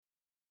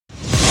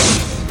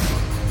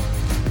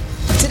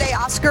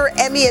Oscar,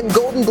 Emmy, and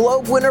Golden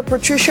Globe winner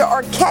Patricia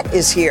Arquette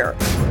is here.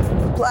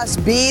 Plus,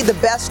 be the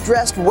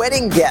best-dressed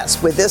wedding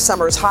guest with this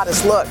summer's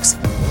hottest looks.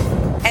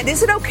 And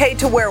is it okay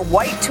to wear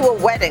white to a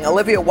wedding?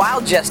 Olivia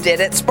Wilde just did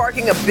it,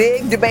 sparking a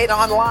big debate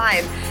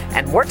online,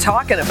 and we're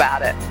talking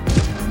about it.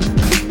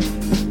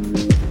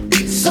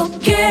 So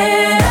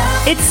get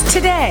up. It's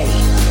Today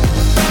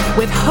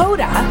with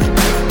Hoda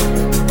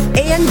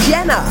and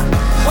Jenna.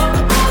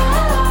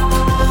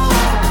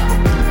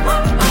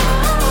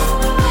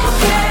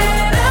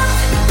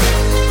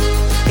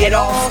 It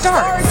all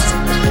starts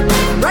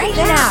right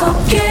now.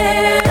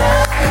 Hey,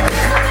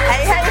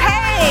 hey,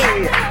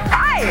 hey.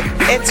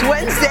 Hi. It's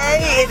Wednesday.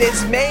 It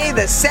is May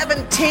the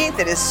 17th.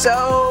 It is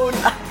so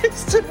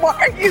nice. Why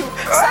are you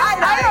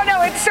side-eyeing? I don't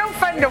know. It's so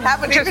fun to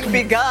haven't just even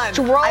begun.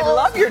 Stroll. I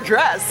love your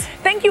dress.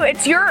 Thank you.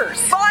 It's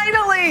yours.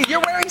 Finally,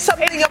 you're wearing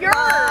something of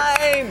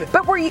mine.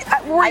 But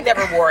I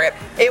never wore it.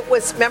 It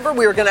was, remember,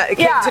 we were going to, it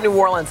came to New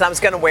Orleans, and I was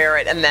going to wear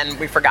it, and then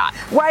we forgot.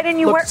 Why didn't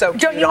you wear it? So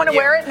don't you want to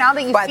wear it now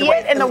that you see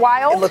it in the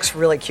wild? It looks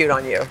really cute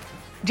on you.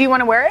 Do you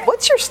want to wear it?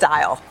 What's your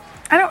style?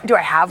 Do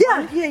I have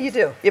one? Yeah, you do.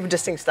 You have a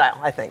distinct style,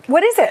 I think.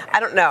 What is it? I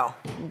don't know,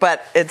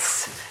 but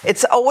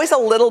it's always a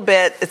little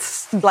bit,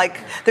 it's like,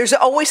 there's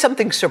always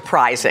something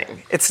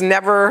surprising.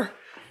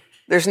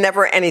 There's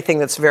never anything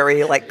that's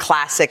very like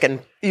classic,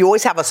 and you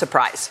always have a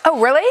surprise. Oh,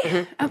 really?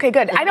 Mm-hmm. Okay,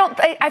 good.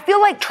 Mm-hmm. I feel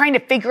like trying to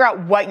figure out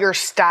what your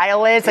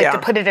style is, like to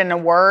put it in a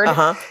word,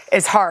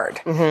 is hard.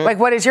 Mm-hmm. Like,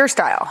 what is your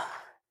style?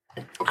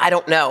 I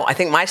don't know. I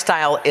think my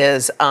style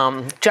is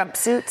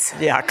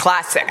jumpsuits. Yeah,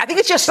 classic. I think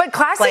it's just but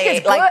classic is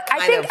good. Like,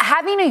 I think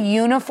having a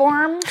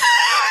uniform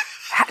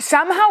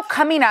somehow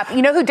coming up.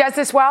 You know who does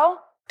this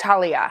well?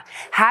 Talia.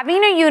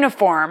 Having a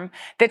uniform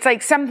that's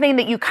like something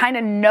that you kind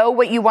of know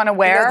what you want to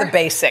wear. You know the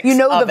basics. You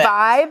know the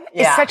vibe.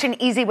 Is such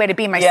an easy way to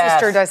be. My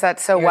sister does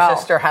that so well. Your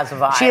sister has a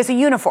vibe. She has a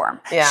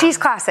uniform. Yeah. She's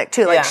classic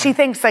too. Like she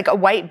thinks like a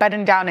white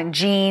button down and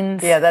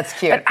jeans. Yeah, that's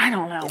cute. But I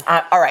don't know.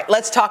 All right,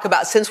 let's talk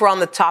about, since we're on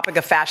the topic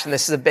of fashion,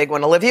 this is a big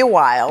one. Olivia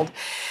Wilde,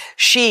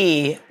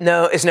 she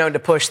is known to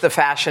push the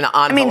fashion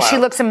envelope. I mean, she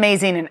looks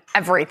amazing in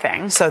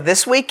everything. So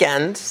this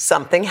weekend,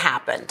 something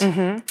happened.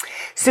 Mm-hmm.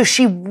 So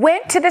she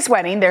went to this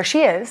wedding. There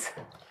she is,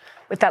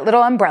 with that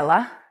little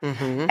umbrella.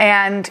 Mm-hmm.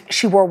 And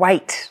she wore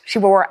white. She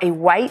wore a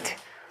white,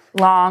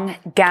 long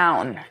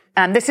gown.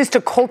 This is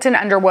to Colton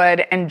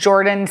Underwood and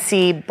Jordan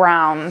C.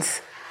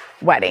 Brown's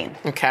wedding.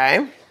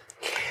 Okay.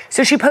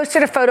 So she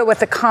posted a photo with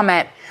the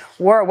comment,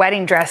 wore a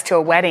wedding dress to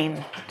a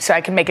wedding so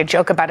I can make a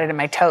joke about it in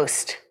my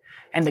toast.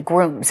 And the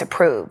grooms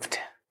approved.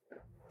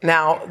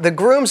 Now, the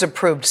grooms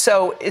approved,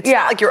 so it's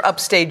not like you're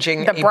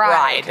upstaging a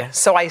bride.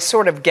 So I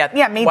sort of get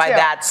why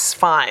that's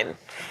fine.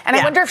 And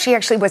I wonder if she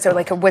actually was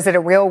it a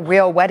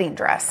real wedding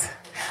dress?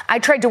 I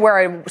tried to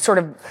wear a sort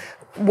of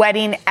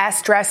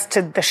wedding-esque dress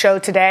to the show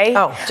today.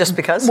 Oh, just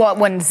because? Well, it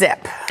wouldn't zip.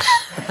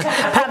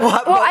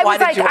 I was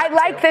like, I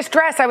like this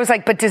dress. I was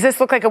like, but does this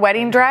look like a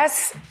wedding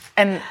dress?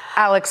 And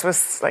Alex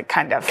was like,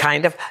 kind of.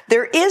 Kind of.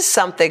 There is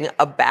something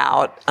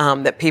about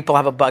that people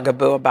have a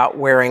bugaboo about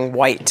wearing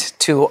white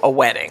to a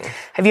wedding.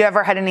 Have you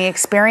ever had any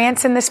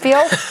experience in this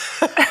field?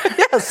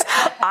 Yes.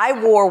 I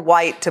wore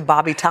white to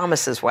Bobby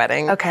Thomas's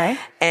wedding. Okay.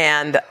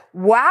 And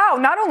wow,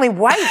 not only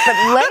white,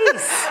 but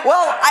lace.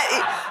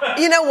 Well,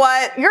 you know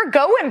what? You're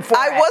going for it.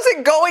 I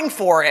wasn't going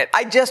for it.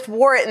 I just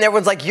wore it, and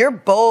everyone's like, you're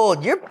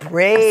bold, you're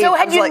brave. So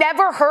had you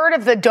never heard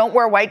of the don't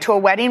wear white to a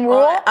wedding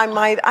rule?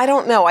 I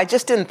don't know. I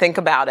just didn't think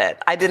about it.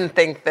 I didn't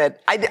think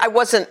that, I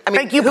wasn't, I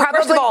mean, like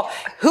first of all,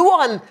 who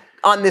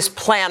on this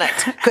planet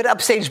could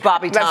upstage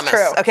Bobby Thomas?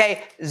 That's true.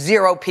 Okay?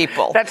 0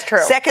 people. That's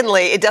true.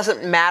 Secondly, it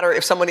doesn't matter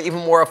if someone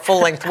even wore a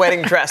full-length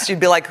wedding dress. You'd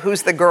be like,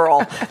 who's the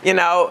girl? You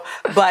know?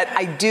 But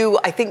I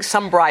think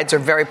some brides are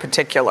very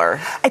particular.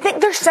 I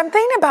think there's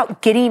something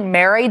about getting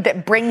married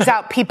that brings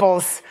out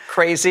people's...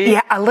 Crazy?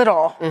 Yeah, a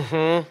little.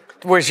 Mm-hmm.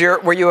 Were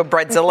you a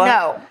bridezilla?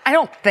 No, I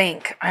don't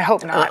think. I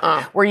hope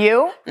not. Were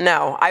you?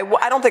 No,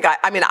 I don't think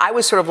I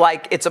was sort of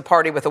like, it's a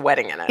party with a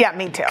wedding in it. Yeah,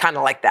 me too. Kind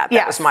of like that.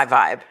 That was my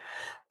vibe.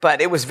 But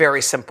it was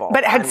very simple.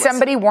 But had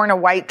somebody worn a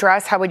white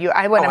dress, how would you?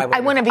 I wouldn't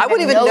have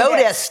even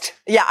noticed.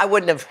 Yeah, I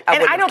wouldn't have.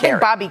 And I don't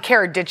think Bobby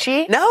cared, did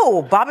she?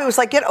 No, Bobby was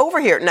like, get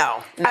over here.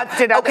 No.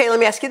 Okay, let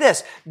me ask you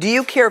this. Do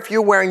you care if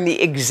you're wearing the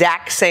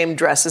exact same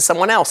dress as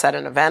someone else at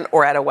an event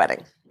or at a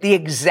wedding? The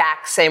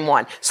exact same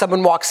one.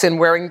 Someone walks in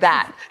wearing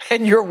that,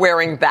 and you're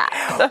wearing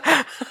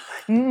that.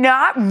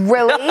 Not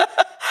really.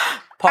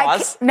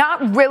 Pause.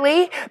 Not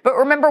really, but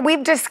remember,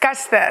 we've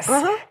discussed this.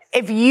 Mm-hmm.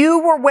 If you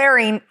were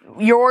wearing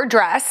your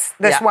dress,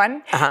 this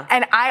one,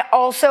 and I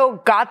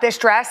also got this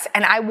dress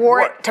and I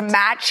wore it to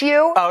match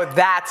you. Oh,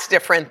 that's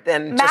different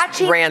than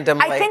just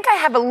randomly. I think I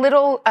have a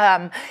little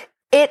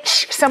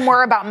itch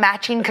somewhere about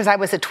matching because I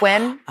was a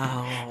twin.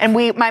 Oh. And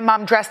my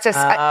mom dressed us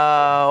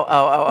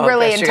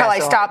really until I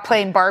stopped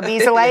playing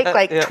Barbies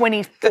like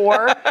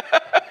 24.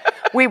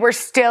 We were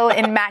still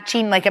in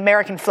matching like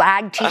American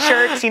flag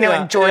t-shirts,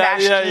 and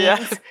Jordache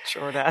jeans.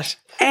 Jordache.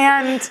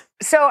 And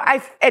so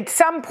at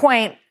some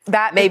point,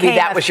 that maybe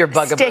that was your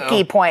bugaboo.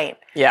 Sticky point.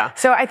 Yeah.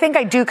 So I think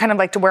I do kind of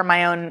like to wear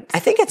my own. I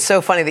think it's so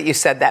funny that you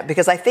said that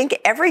because I think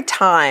every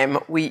time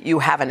you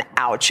have an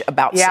ouch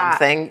about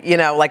something,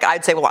 like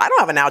I'd say, well, I don't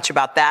have an ouch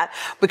about that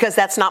because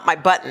that's not my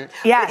button.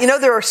 Yes.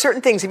 But, there are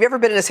certain things. Have you ever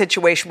been in a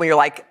situation where you're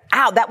like,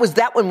 ow, that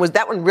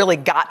one really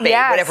got me,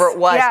 whatever it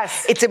was.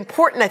 Yes. It's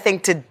important, I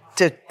think, to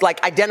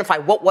identify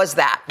what was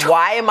that?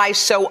 Why am I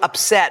so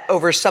upset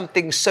over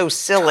something so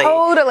silly?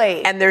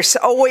 Totally. And there's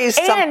always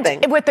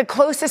something. And with the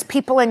closest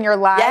people in your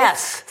life,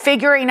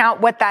 figuring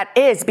out what that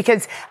is.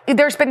 Because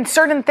there's been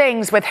certain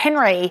things with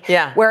Henry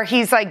where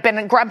he's like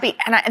been grumpy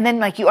and then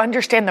like you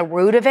understand the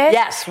root of it.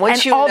 Yes.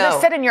 Once and all of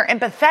a sudden you're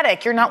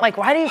empathetic. You're not like,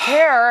 why do you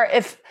care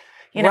if,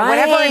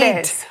 whatever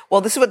it is. Well,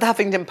 this is what the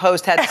Huffington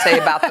Post had to say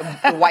about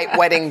the white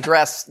wedding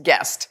dress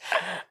guest.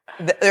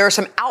 There are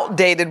some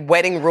outdated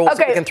wedding rules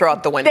that we can throw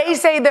out the window. They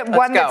say that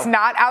that's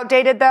not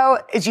outdated, though,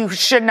 is you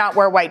should not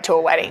wear white to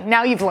a wedding.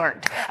 Now you've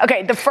learned.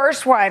 Okay, the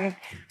first one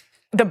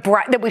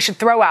that we should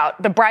throw out,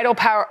 the bridal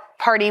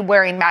party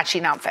wearing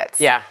matching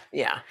outfits. Yeah.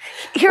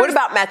 What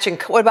about matching?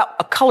 What about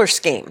a color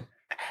scheme?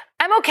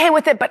 I'm okay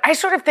with it, but I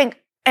sort of think,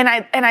 and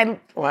I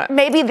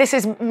maybe this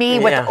is me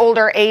with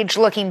older age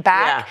looking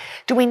back. Yeah.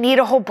 Do we need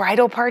a whole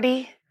bridal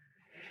party?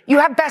 You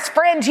have best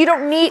friends. You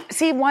don't need,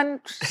 one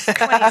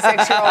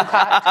 26-year-old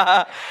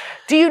cop.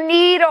 Do you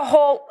need a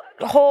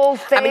whole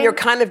thing? I mean, you're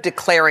kind of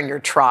declaring your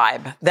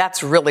tribe.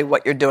 That's really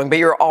what you're doing, but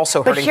you're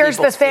also hurting people's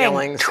feelings. But here's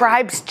the thing.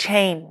 Tribes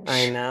change.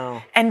 I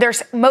know. And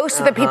there's most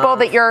of the people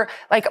that you're,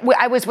 like,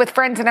 I was with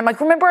friends and I'm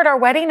like, remember at our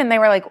wedding? And they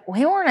were like,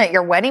 we weren't at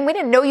your wedding. We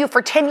didn't know you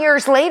for 10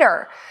 years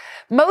later.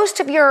 Most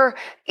of and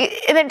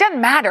it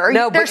doesn't matter.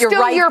 No, They're but you're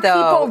still right, your though.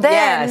 people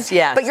then.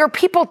 Yes. But your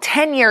people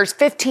 10 years,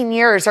 15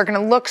 years are going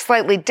to look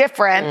slightly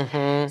different.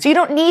 Mm-hmm. So you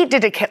don't need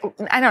to,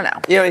 I don't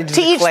know. You don't need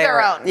to each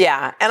their own.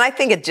 Yeah. And I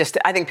think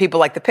I think people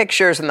like the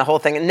pictures and the whole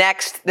thing. And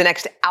the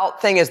next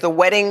out thing is the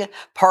wedding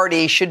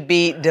party should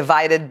be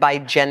divided by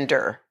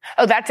gender.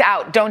 Oh, that's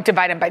out. Don't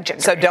divide them by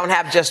gender. So don't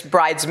have just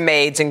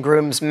bridesmaids and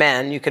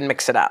groomsmen. You can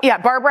mix it up. Yeah,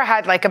 Barbara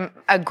had like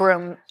a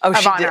groom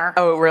of honor.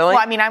 Oh, really?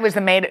 Well, I mean, I was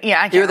the maid. Yeah,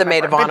 I can't You were the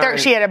maid of honor. But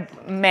she had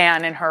a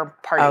man in her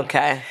party.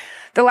 Okay.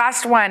 The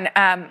last one,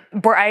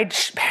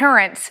 bride's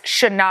parents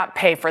should not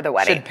pay for the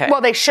wedding. Should pay.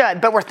 Well, they should,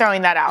 but we're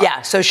throwing that out.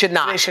 Yeah, so should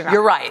not. They should not.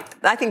 You're right.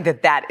 I think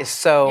that is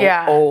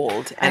so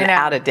old and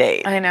out of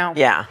date. I know.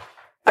 Yeah.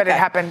 But it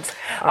happens.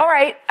 All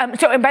right. And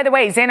by the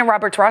way, Zanna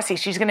Roberts Rassi,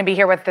 she's going to be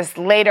here with us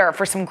later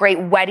for some great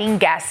wedding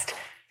guest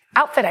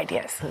outfit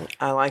ideas.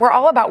 I like We're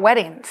all about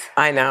weddings.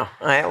 I know.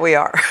 We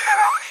are.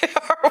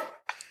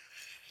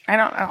 I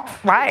don't know.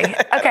 Why?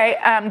 Okay.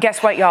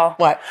 Guess what, y'all?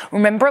 What?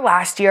 Remember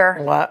last year?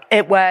 What?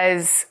 It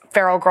was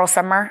Feral Girl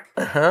Summer.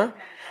 Uh-huh.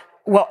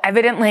 Well,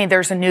 evidently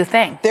there's a new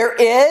thing. There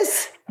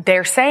is?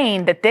 They're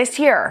saying that this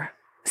year,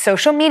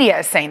 social media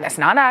is saying this,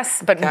 not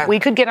us, but we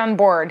could get on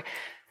board.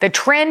 The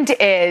trend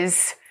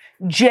is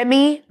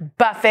Jimmy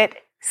Buffett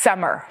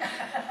Summer.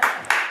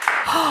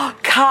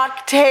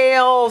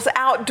 Cocktails,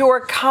 outdoor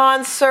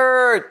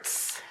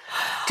concerts.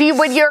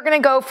 When you're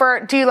going to go for,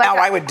 do you like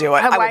I would do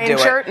it. Hawaiian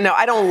shirt? No,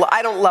 I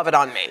don't love it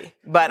on me.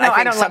 But I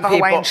think don't love a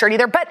Hawaiian shirt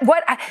either. But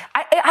what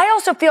I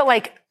also feel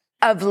like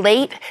of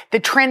late, the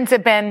trends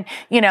have been,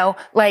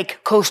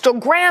 like coastal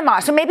grandma.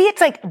 So maybe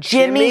it's like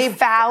Jimmy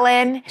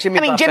Fallon. Jimmy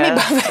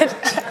Buffett.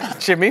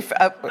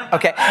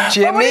 Okay.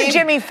 What would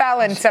Jimmy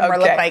Fallon summer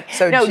look like?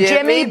 So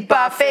Jimmy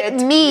Buffett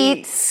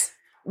meets.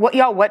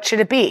 What should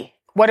it be?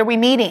 What are we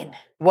meeting?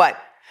 What?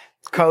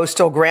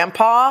 Coastal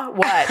grandpa?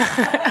 What?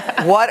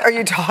 What are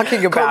you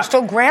talking about?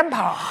 Coastal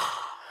grandpa.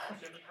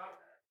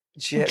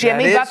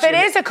 Jimmy Buffett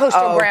is a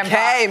coastal grandpa.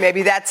 Okay,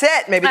 maybe that's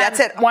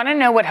it. Want to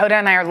know what Hoda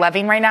and I are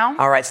loving right now?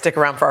 All right, stick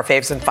around for our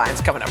faves and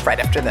finds coming up right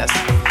after this.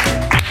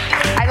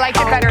 I liked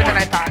it better than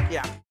I thought.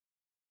 Yeah.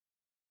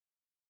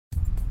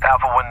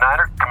 Alpha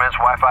 19er, commence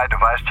Wi-Fi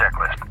device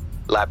checklist.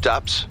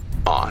 Laptops,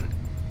 on.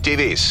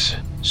 TVs,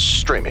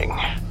 streaming.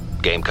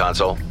 Game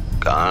console,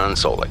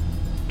 consoling.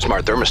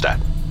 Smart thermostat,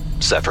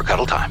 set for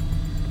cuddle time.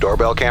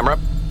 Doorbell camera,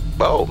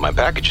 oh, my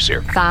package is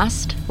here.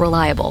 Fast,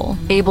 reliable,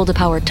 able to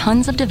power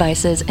tons of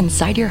devices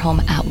inside your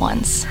home at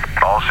once.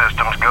 All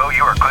systems go,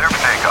 you are clear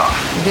for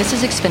takeoff. This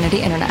is Xfinity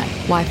Internet,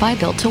 Wi-Fi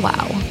built to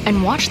wow.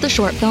 And watch the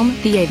short film,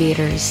 The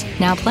Aviators,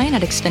 now playing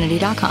at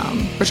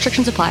Xfinity.com.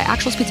 Restrictions apply.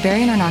 Actual speeds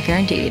vary and are not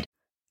guaranteed.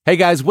 Hey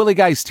guys, Willie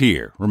Geist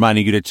here,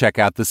 reminding you to check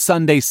out the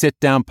Sunday Sit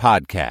Down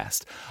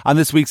podcast. On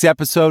this week's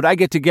episode, I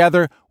get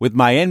together with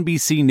my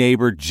NBC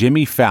neighbor,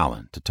 Jimmy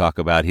Fallon, to talk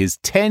about his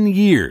 10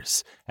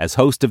 years as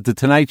host of The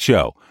Tonight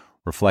Show,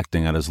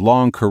 reflecting on his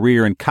long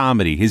career in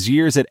comedy, his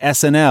years at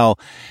SNL,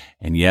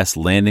 and yes,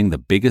 landing the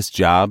biggest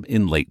job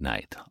in late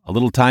night. A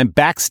little time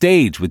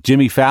backstage with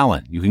Jimmy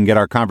Fallon. You can get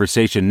our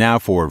conversation now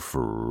for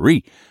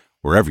free,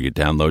 wherever you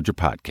download your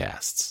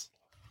podcasts.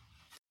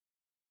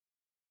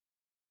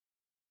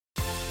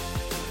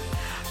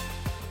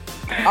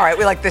 All right,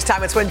 we like this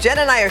time. It's when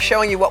Jenna and I are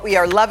showing you what we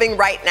are loving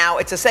right now.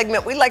 It's a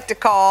segment we like to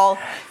call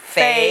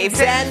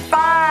Faves and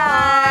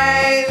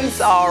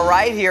Finds. All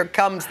right, here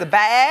comes the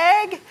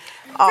bag.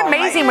 It's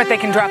amazing what they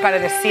can drop out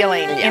of the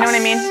ceiling. Yes. You know what I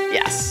mean?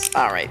 Yes.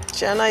 All right,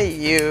 Jenna,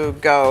 you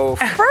go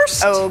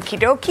first. Okie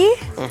dokie.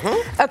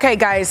 Okay,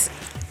 guys,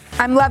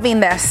 I'm loving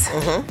this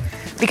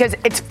because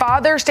it's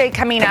Father's Day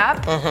coming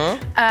up.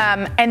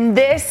 And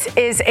this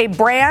is a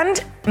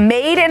brand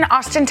made in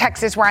Austin,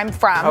 Texas, where I'm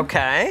from.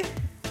 Okay.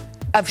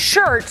 Of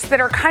shirts that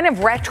are kind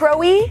of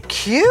retro-y.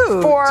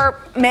 Cute. For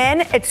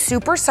men, it's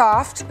super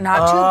soft,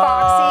 not too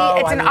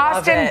boxy. It's an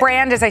Austin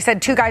brand, as I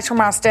said, 2 guys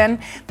from Austin,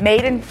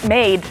 made in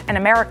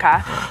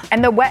America.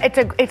 And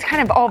it's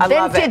kind of all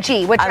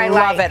vintagey, which I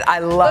like. I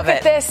love it. Look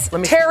at this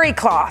terry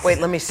cloth. Wait,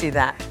 let me see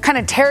that. Kind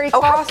of terry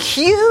cloth. Oh, how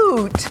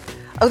cute.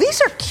 Oh,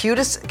 these are cute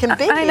as can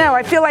be. I know.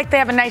 I feel like they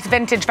have a nice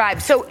vintage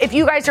vibe. So if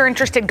you guys are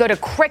interested, go to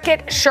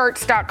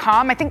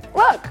cricketshirts.com. I think,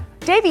 look,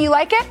 Davey, you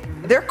like it?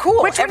 They're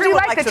cool. Which one do you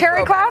like, the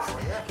terry cloth?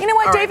 You know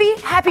what, Davey?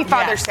 Happy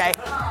Father's Day.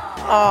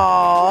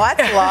 Oh,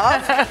 that's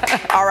love.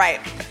 All right,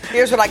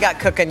 here's what I got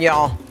cooking,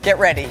 y'all. Get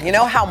ready. You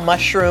know how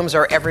mushrooms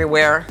are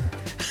everywhere?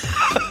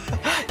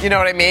 You know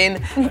what I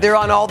mean? They're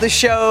on all the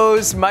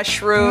shows,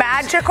 mushrooms.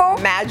 Magical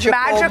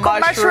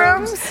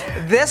mushrooms.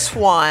 This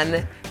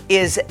one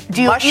is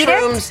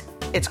mushrooms.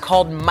 It's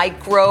called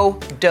Micro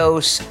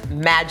Dose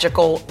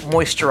Magical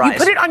Moisturizer. You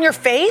put it on your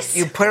face?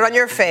 You put it on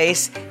your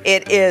face.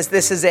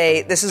 This is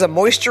a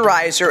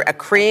moisturizer, a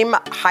cream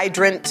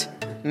hydrant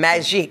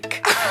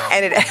magique.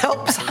 And it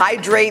helps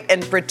hydrate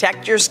and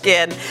protect your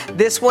skin.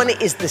 This one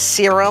is the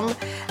serum.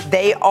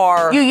 They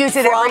are you use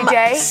it every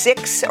day?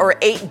 6 or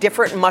 8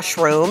 different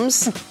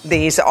mushrooms.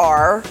 These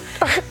are.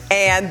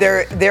 And they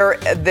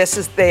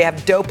have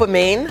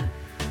dopamine.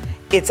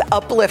 It's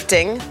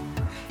uplifting.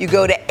 You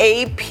go to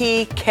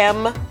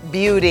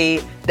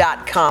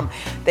apchembeauty.com.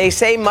 They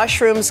say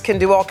mushrooms can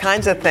do all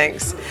kinds of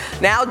things.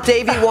 Now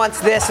Davey wants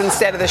this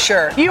instead of the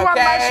shirt. You want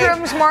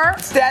mushrooms more?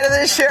 Instead of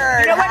the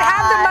shirt. You know what?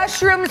 Have the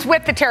mushrooms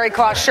with the terry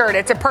cloth shirt.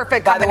 It's a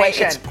perfect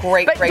combination. By the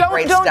way, it's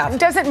great stuff.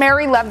 Doesn't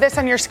Mary love this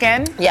on your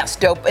skin? Yes,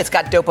 it's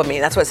got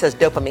dopamine. That's what it says,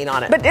 dopamine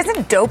on it. But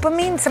isn't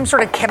dopamine some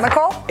sort of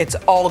chemical? It's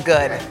all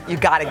good. You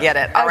got to get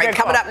it. All right,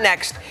 coming up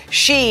next,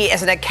 she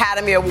is an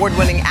Academy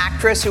Award-winning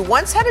actress who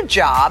once had a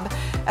job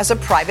as a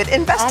private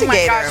investigator. Oh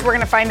my gosh, we're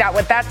going to find out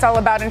what that's all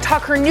about and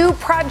talk her new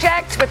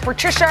project with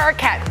Patricia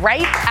Arquette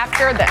right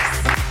after this.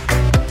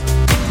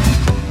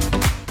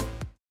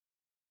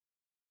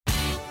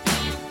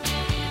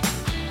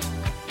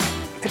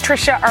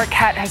 Patricia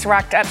Arquette has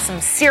racked up some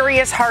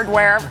serious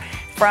hardware,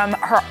 from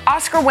her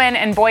Oscar win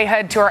in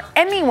Boyhood to her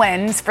Emmy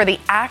wins for The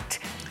Act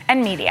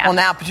and Media. Well,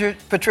 now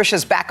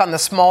Patricia's back on the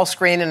small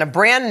screen in a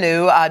brand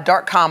new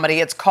dark comedy.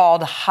 It's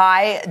called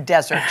High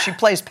Desert. She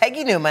plays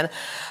Peggy Newman,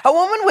 a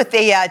woman with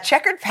a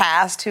checkered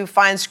past who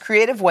finds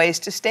creative ways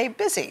to stay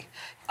busy.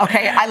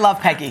 Okay, I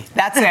love Peggy.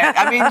 That's it.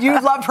 I mean, you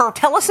love her.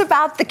 Tell us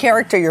about the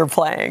character you're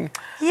playing.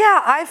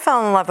 Yeah, I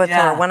fell in love with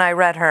her when I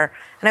read her.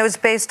 And it was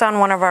based on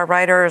one of our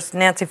writers,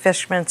 Nancy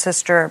Fishman's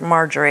sister,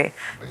 Marjorie.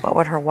 What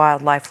would her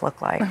wild life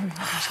look like?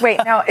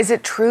 Wait, now, is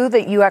it true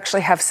that you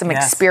actually have some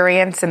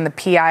experience in the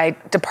PI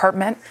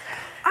department?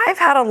 I've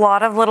had a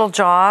lot of little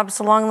jobs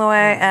along the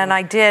way, and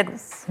I did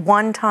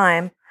one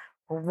day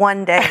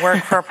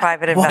work for a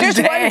private investigator.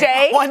 Just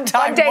one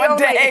day? One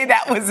day,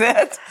 that was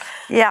it?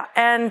 Yeah,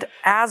 and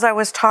as I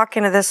was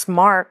talking to this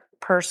Mark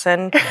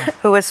person,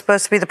 who was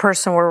supposed to be the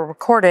person we're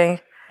recording,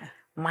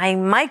 my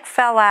mic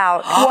fell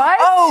out. What?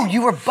 Oh,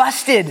 you were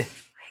busted.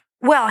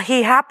 Well,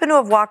 he happened to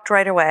have walked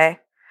right away.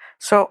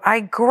 So I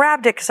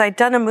grabbed it because I'd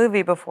done a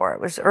movie before. It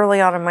was early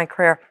on in my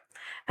career.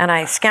 And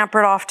I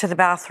scampered off to the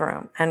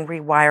bathroom and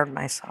rewired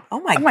myself.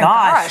 Oh my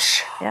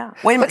gosh. Yeah.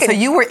 Wait a minute. So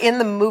you were in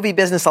the movie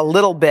business a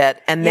little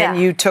bit, and then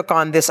you took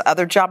on this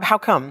other job. How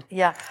come?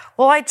 Yeah.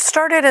 Well, I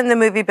started in the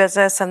movie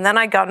business, and then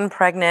I gotten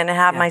pregnant and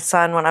had my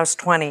son when I was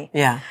 20.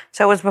 Yeah.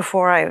 So it was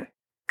before I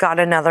got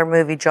another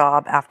movie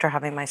job after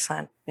having my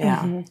son. Yeah.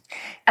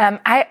 Mm-hmm.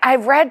 I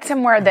read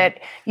somewhere that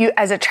you,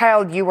 as a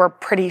child, you were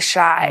pretty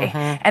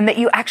shy, and that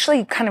you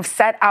actually kind of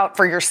set out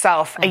for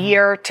yourself a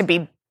year to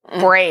be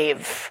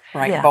brave.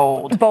 Right,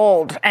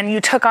 bold. And you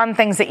took on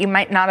things that you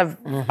might not have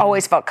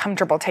always felt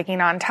comfortable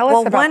taking on. Tell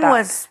us about that. Well, one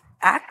was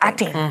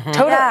acting.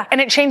 Totally. Yeah. And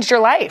it changed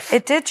your life.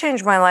 It did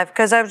change my life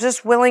because I was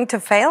just willing to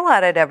fail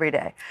at it every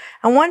day.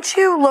 And once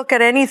you look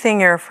at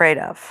anything you're afraid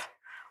of,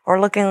 or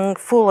looking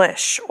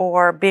foolish,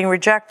 or being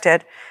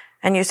rejected,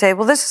 and you say,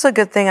 well, this is a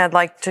good thing I'd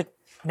like to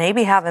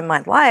maybe have in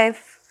my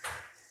life,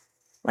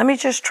 let me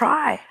just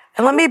try.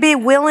 And let me be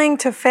willing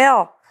to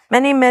fail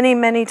many, many,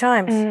 many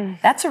times.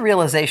 That's a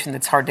realization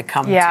that's hard to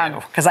come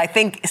to. Because I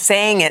think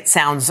saying it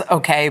sounds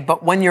okay,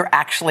 but when you're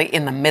actually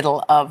in the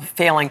middle of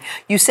failing,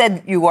 you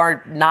said you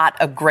are not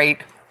a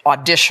great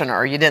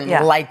auditioner. You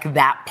didn't like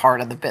that part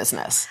of the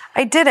business.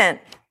 I didn't.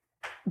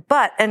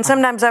 And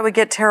sometimes I would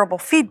get terrible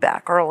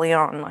feedback early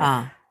on.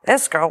 Like,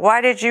 this girl,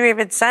 why did you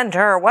even send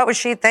her? What was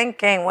she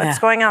thinking? What's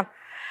going on?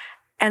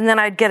 And then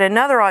I'd get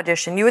another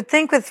audition. You would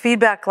think with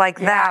feedback like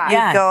that,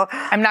 you'd go,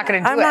 I'm not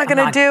going to do it. I'm not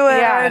going to do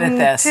it.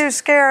 I'm too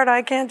scared.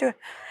 I can't do it.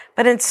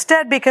 But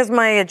instead, because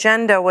my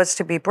agenda was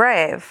to be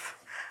brave,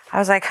 I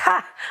was like,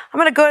 I'm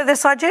going to go to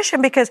this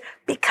audition because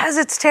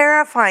it's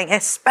terrifying,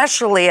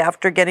 especially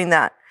after getting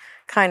that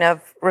kind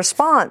of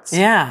response.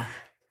 Yeah.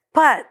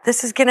 But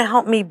this is going to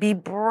help me be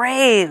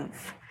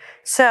brave.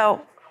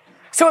 So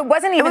it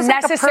wasn't even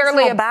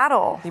necessarily a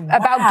battle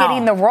about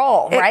getting the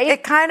role, right?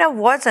 It kind of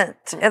wasn't.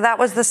 That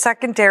was the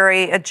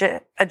secondary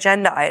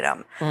agenda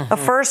item. Mm-hmm. The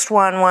first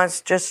one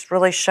was just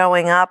really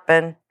showing up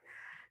and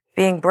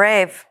being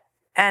brave.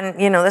 And,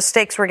 the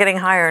stakes were getting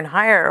higher and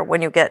higher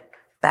when you get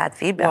bad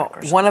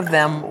feedback. Well, one of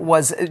them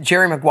was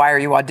Jerry Maguire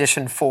you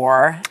auditioned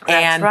for.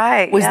 That's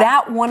right. Was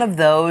that one of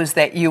those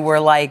that you were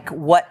like,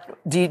 what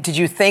did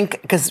you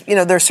think? Because,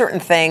 there's certain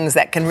things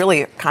that can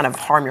really kind of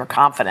harm your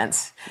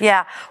confidence.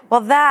 Yeah. Well,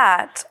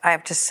 that, I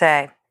have to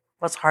say,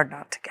 was hard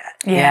not to get.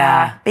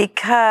 Yeah.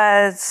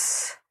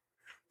 Because,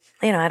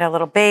 I had a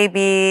little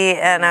baby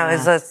and I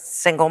was a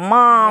single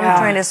mom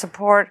trying to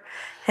support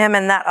him.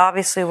 And that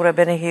obviously would have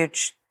been a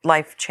huge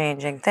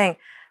life-changing thing.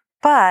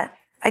 But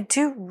I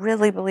do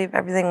really believe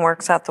everything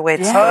works out the way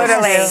it's supposed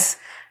to.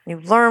 You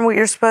learn what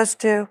you're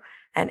supposed to,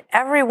 and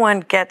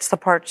everyone gets the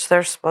parts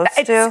they're supposed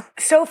to.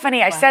 It's so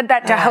funny. I said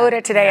that to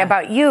Hoda today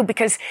about you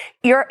because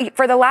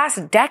for the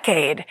last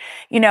decade,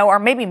 or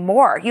maybe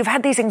more, you've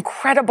had these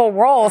incredible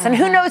roles, and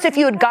who knows if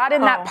you had gotten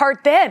that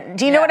part then?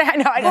 Do you know what I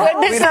know?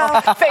 This is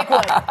a fake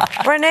one.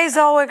 Renee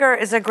Zellweger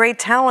is a great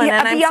talent,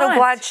 and I'm so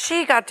glad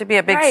she got to be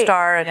a big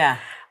star. And,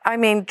 I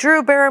mean,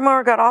 Drew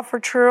Barrymore got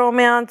offered True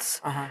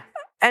Romance.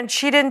 And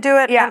she didn't do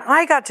it, and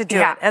I got to do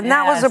it. And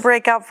that was a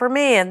breakout for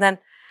me. And then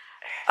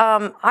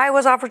I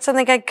was offered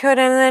something I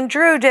couldn't, and then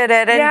Drew did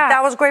it, and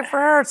that was great for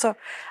her. So,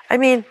 I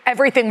mean...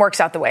 Everything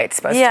works out the way it's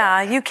supposed to.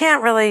 Yeah, you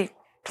can't really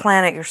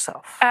plan it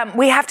yourself.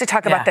 We have to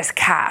talk about this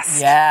cast.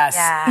 Yes.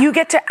 Yeah. You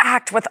get to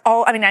act with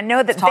all... I mean, I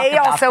know that they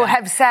also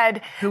have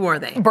said... Who are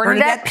they?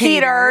 Bernadette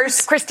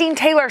Peters. Christine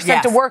Taylor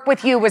said to work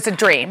with you was a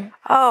dream.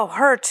 Oh,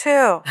 her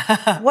too.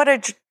 What a...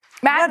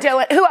 Matt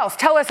Dillon. Who else?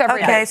 Tell us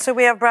everything. Okay, so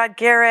we have Brad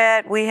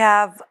Garrett. We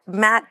have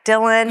Matt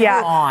Dillon.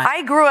 Yeah.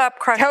 I grew up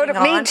crushing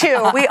on. Me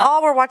too. We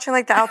all were watching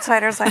like The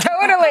Outsiders.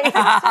 Totally.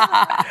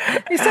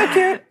 He's so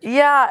cute.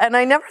 Yeah, and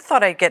I never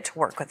thought I'd get to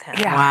work with him.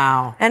 Yeah.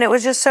 Wow. And it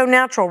was just so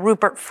natural.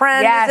 Rupert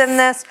Friend is in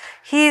this.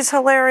 He's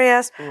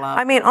hilarious.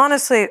 I mean,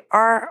 honestly,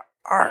 our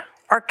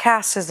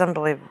cast is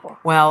unbelievable.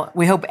 Well,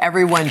 we hope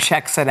everyone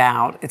checks it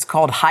out. It's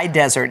called High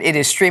Desert. It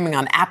is streaming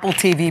on Apple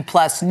TV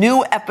Plus.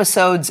 New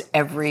episodes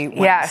every Wednesday.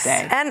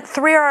 Yes. And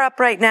 3 are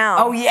up right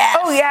now. Oh, yes.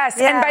 Oh, yes.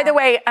 Yeah. And by the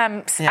way,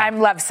 I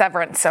love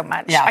Severance so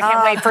much. Yeah. I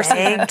can't wait for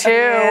season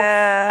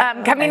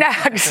 2. Coming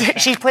up,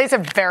 she plays a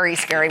very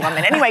scary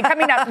woman. Anyway,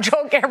 coming up,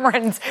 Joel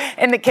Gamoran's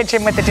in the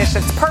kitchen with the dish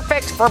that's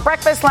perfect for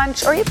breakfast,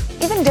 lunch, or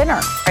even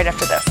dinner right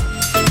after this.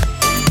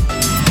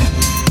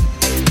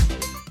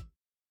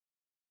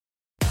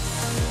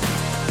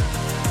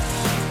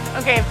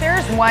 Okay, if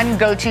there's one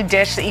go-to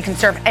dish that you can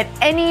serve at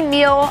any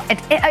meal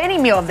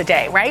of the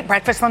day, right?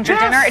 Breakfast, lunch, or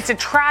dinner, it's a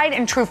tried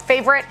and true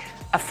favorite,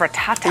 a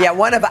frittata. Yeah,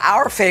 one of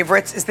our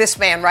favorites is this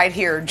man right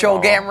here,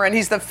 Joel Gamoran.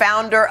 He's the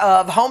founder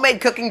of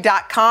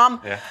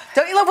homemadecooking.com. Yeah.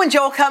 Don't you love when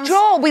Joel comes?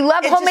 Joel, we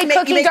love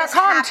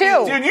homemadecooking.com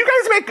too. Dude, you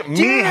guys make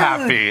me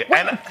happy.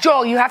 And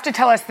Joel, you have to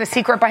tell us the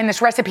secret behind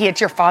this recipe.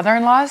 It's your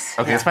father-in-law's?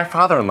 Okay, it's my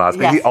father-in-law's,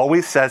 but he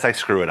always says I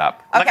screw it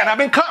up. Okay. And I've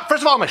been,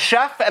 first of all, I'm a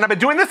chef, and I've been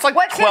doing this like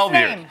 12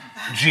 years. Name?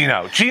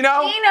 Gino.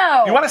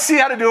 You want to see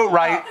how to do it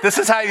right? This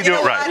is how you do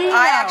it right.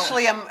 I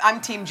actually I'm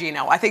Team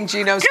Gino. I think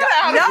Gino's Get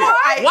out of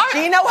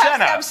here. Gino has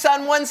to have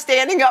someone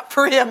standing up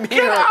for him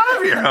here. Get out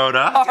of here,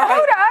 Hoda.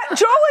 Hoda,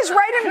 Joel is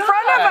right in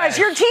front of us.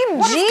 You're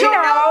Team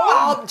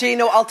Gino.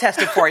 Gino, I'll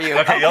test it for you.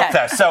 Okay, you'll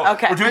test. So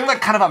we're doing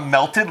like kind of a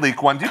melted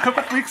leek one. Do you cook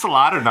with leeks a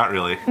lot or not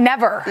really?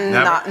 Never.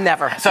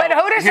 Never. So but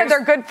Hoda said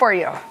they're good for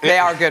you. They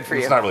are good for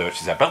you. That's not really what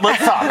she said, but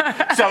let's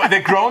talk. So they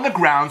grow in the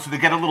ground, so they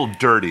get a little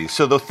dirty.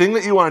 So the thing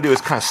that you want to do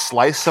is kind of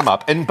slice them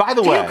up. And by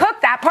the way... Do you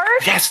cook that part?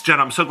 Yes,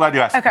 Jenna, I'm so glad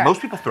you asked. Okay.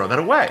 Most people throw that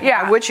away.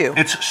 Yeah. Would you?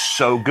 It's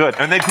so good.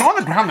 And they grow on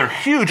the ground, they're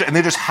huge, and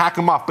they just hack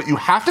them off. But you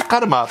have to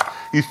cut them up.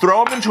 You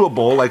throw them into a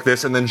bowl like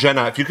this, and then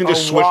Jenna, if you can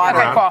just swish them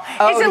around.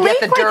 Is a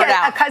leek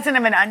like a cousin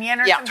of an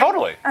onion or something? Yeah,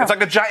 totally. Oh. It's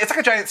like a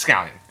giant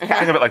scallion. Okay.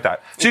 Think of it like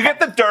that. So you get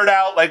the dirt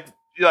out, like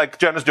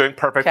Jenna's doing,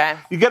 perfect. Okay.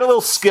 You get a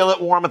little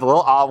skillet warm with a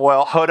little olive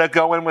oil. Hoda,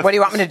 go in with... What do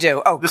you want me to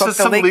do? Oh, this is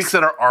some leeks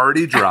that are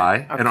already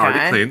dry and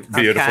already clean.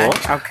 Beautiful.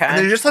 Okay. And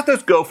then you just let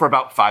those go for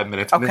about 5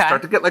 minutes, and they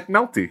start to get like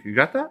melty. You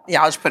got that?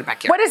 Yeah, I'll just put it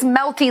back here. What does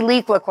melty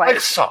leek look like?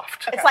 Like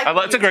soft. It's like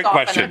that's a great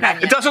question.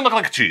 It doesn't look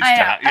like cheese.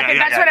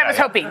 That's what I was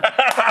hoping.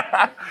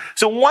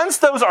 So once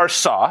those are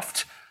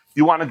soft,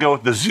 you want to go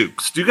with the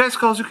zooks. Do you guys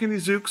call zucchini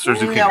zooks or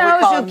zucchini? No, we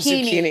call them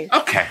zucchini.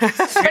 Okay.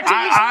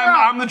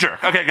 I'm the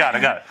jerk. Okay, got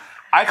it.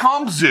 I call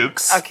them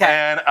zooks. Okay.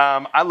 And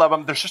I love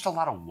them. There's just a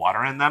lot of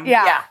water in them.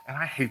 Yeah. And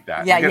I hate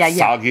that. They get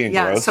soggy and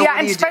gross. So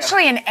and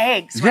especially in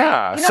eggs, right?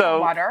 Yeah. You know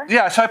the water.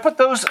 Yeah, so I put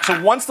those.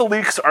 So once the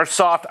leeks are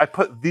soft, I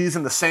put these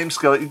in the same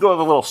skillet. You go with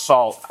a little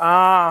salt.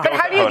 But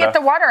how do you get the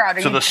water out of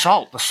it? So the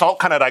salt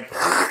kind of like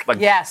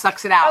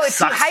sucks it out. Oh, it's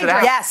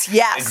dehydrated. Yes.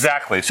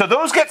 Exactly. So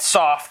those get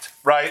soft.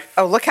 right?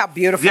 Oh, look how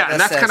beautiful this is. Yeah, and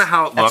that's kind of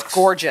how it looks. That's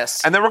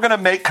gorgeous. And then we're going to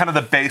make kind of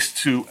the base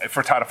to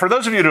frittata. For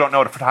those of you who don't know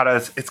what a frittata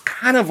is, it's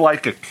kind of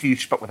like a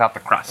quiche, but without the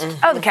crust.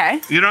 Oh,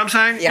 okay. You know what I'm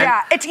saying?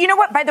 Yeah. It's, you know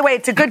what, by the way,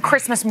 it's a good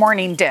Christmas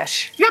morning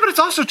dish. Yeah, but it's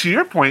also, to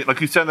your point, like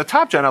you said on the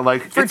top, Jenna,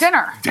 like... For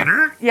dinner.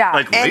 Dinner? Yeah.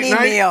 Like Any late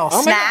night? meal. Oh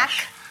my Snack.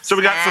 gosh. So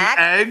we got some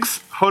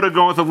eggs. Hoda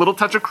going with a little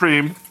touch of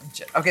cream.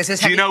 Okay, so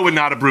Gino would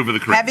not approve of the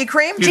cream. Heavy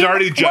cream? He's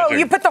already judging. Whoa,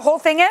 you put the whole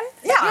thing in?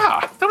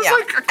 Yeah. That was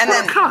like a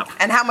quarter cup.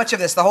 And how much of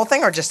this? The whole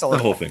thing or just a The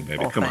little? whole thing,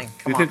 baby. Come on. Come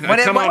You on.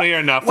 think, come on here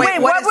enough.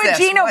 Wait, what would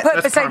Gino put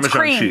That's besides Parmesan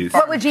cream? cheese.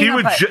 What would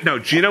Gino put? No,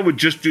 Gino would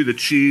just do the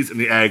cheese and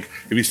the egg.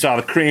 If he saw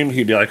the cream,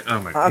 he'd be like, oh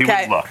my God. He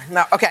Okay. wouldn't look.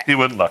 No, okay. He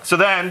wouldn't look. So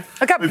then,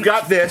 Look how we've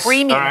got this.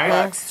 creamy All it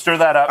right. looks. Stir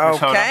that up, Miss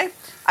Hoda. Okay.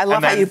 I love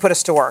And how then- you put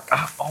us to work.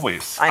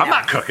 Always. I know. I'm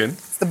not cooking.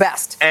 It's the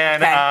best.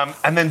 And Okay.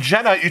 and then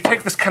Jenna, you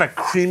take this kind of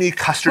creamy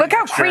custard. Look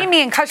how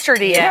creamy and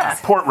custardy it Yeah. is.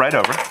 Pour it right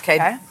over.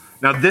 Okay.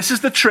 Now this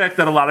is the trick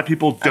that a lot of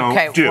people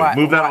don't do. what?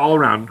 Move that all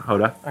around,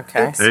 Hoda.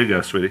 Okay. There you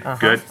go, sweetie.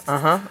 Good.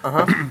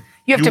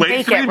 You have to wait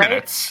bake 3 it, right?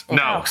 minutes.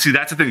 No, see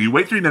that's the thing. You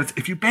wait 3 minutes.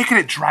 If you bake it,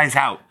 it dries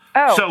out.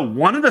 Oh. So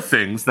one of the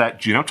things that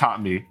Gino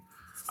taught me,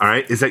 all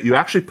right, is that you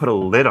actually put a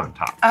lid on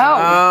top.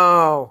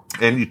 Oh.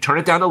 And you turn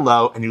it down to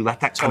low, and you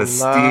let that kind of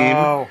steam,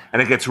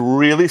 and it gets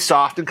really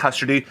soft and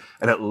custardy,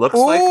 and it looks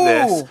like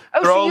this.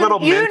 Oh, Throw so a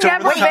little you mint over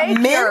never the top. bake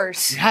Mint?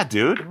 yours. Yeah,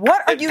 dude.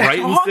 What are It you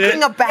brightens talking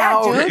it.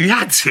 about?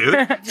 Yeah,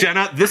 dude.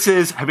 Jenna, this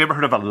is, have you ever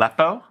heard of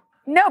Aleppo?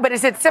 No, but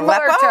is it similar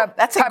Aleppo? to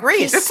That's in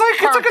Greece. It's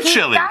like a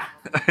chili.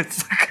 paprika?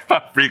 It's like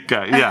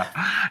paprika. Yeah,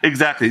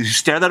 exactly. You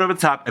stare that over the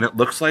top, and it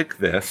looks like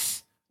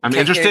this. I'm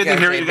interested to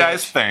hear what you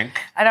guys think.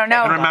 I don't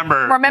know. And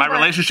remember, my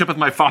relationship with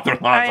my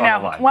father-in-law is I know.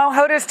 on the line. Well,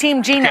 Hoda's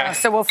team Gino, Okay.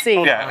 so we'll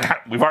see. Yeah,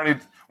 we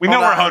know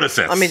where Hoda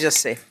sits. Let me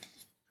just see.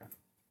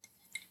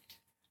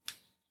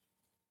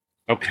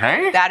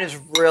 Okay. That is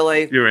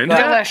really You're into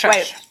good. it? Delicious.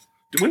 Wait.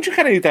 Wouldn't you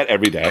kind of eat that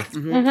every day?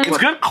 It's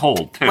good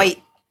cold, too.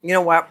 Wait. You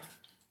know what?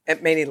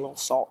 It may need a little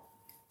salt.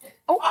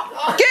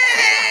 Oh.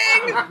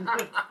 Gang!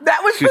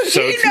 That was She's for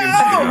so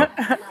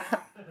Gino.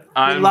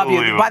 I love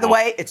you. By the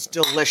way, it's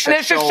delicious.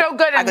 It's just so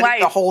good I and could eat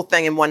the light. whole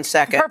thing in 1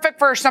 second. Perfect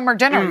for a summer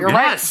dinner. You're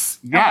Yes.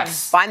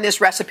 Yes. Find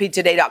this recipe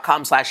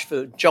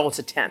today.com/food. Joel, it's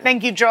a 10.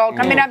 Thank you, Joel.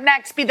 Coming up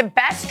next, be the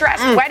best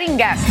dressed wedding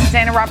guest.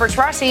 Zanna Roberts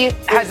Rassi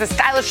has the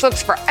stylish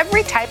looks for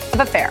every type of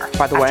affair.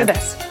 By the way. After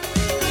this.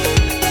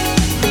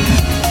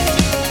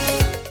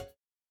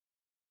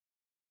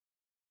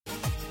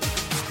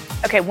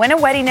 Okay, when a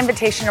wedding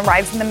invitation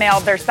arrives in the mail,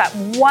 there's that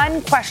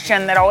one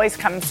question that always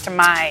comes to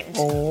mind.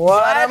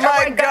 What am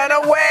I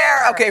gonna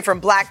wear? Okay, from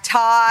black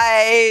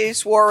tie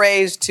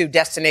soirees to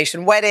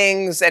destination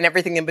weddings and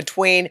everything in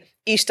between.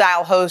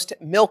 E-Style host,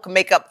 Milk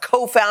Makeup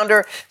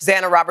co-founder,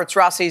 Zanna Roberts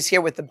Rassi is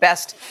here with the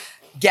best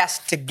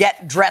guest to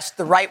get dressed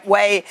the right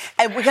way.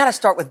 And we got to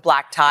start with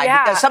black tie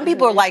because some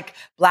people are like,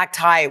 black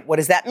tie, what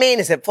does that mean?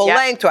 Is it full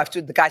length? Do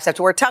the guys have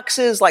to wear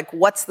tuxes? Like,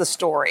 what's the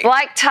story?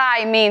 Black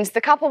tie means the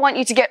couple want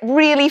you to get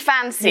really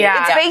fancy.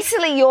 Yeah. It's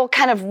basically your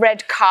kind of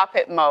red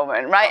carpet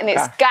moment, right? And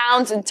it's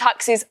gowns and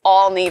tuxes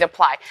all need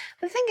apply.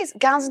 The thing is,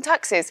 gowns and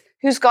tuxes,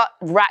 who's got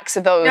racks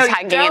of those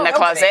hanging in the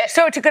closet?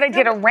 So it's a good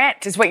idea to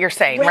rent, is what you're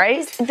saying, right?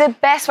 Is the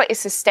best way is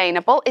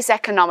sustainable, it's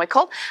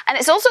economical, and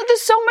it's also,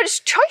 there's so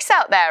much choice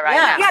out there right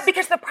now. Yeah,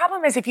 because the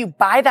problem is if you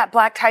buy that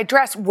black tie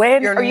dress,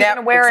 when are you going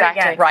to wear it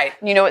again? Right.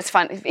 You know, it's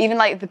fun. Even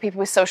like the people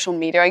with social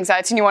media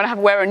anxiety and you want to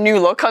wear a new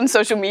look on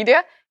social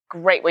media,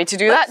 great way to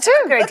do that too.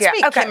 Let's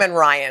meet Kim and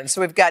Ryan.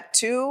 So we've got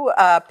two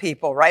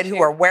people, right, who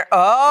are wearing... Oh,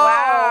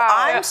 Wow.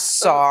 I'm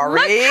sorry.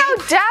 Look how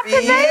dapper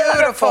they look.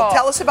 Beautiful.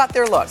 Tell us about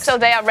their looks. So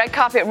they are red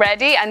carpet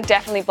ready and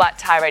definitely black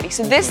tie ready.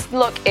 So this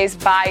look is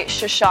by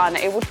Shoshana.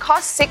 It would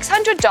cost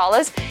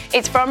 $600.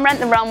 It's from Rent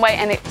the Runway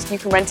and you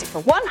can rent it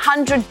for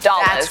 $100.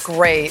 That's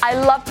great. I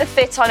love the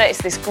fit on it.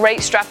 It's this great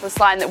strapless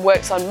line that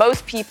works on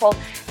most people.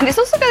 And it's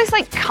also got this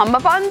like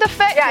cummerbund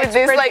effect with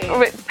this like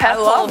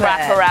purple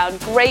wraparound.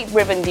 Great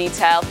ribbon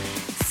detail.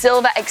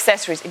 Silver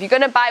accessories. If you're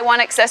going to buy one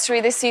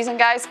accessory this season,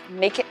 guys,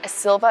 make it a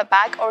silver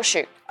bag or a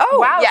shoe. Oh,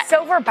 wow.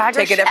 Silver bag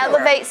or shoe.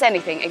 Elevates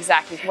anything,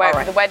 exactly. Wear it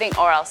for the wedding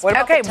or else. What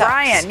about the tux?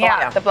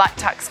 Ryan, The Black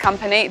Tux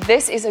Company.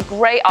 This is a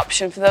great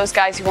option for those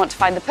guys who want to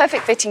find the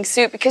perfect fitting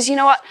suit because you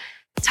know what?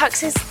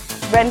 Tuxes,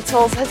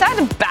 rentals, has had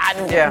a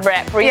bad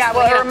rep recently. Yeah,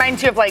 well, it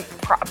reminds you of like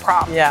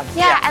prom. Yeah,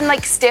 and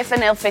like stiff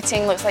and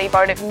ill-fitting, looks like you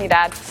borrowed it from your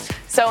dad.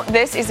 So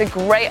this is a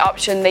great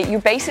option that you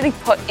basically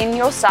put in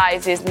your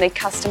sizes and they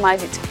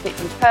customize it to fit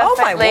you perfectly. Oh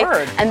my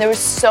word. And there are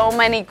so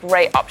many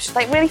great options,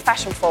 like really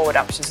fashion-forward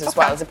options as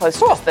well, as opposed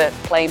to just the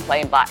plain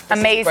black. This is a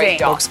Amazing. great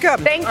job. Looks good.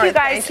 Thank All you right,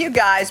 guys. Thank you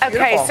guys. Okay,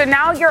 Beautiful. so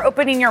now you're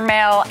opening your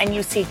mail and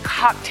you see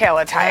cocktail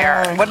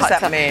attire. What does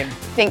that mean?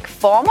 Think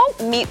formal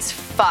meets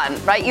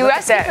fun, right? You Look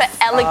asking at for this.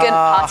 elegant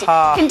party.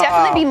 Can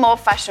definitely be more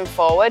fashion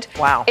forward.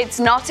 Wow. It's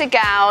not a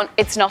gown.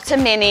 It's not a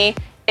mini.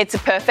 It's a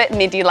perfect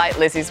midi like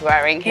Lizzie's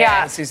wearing here.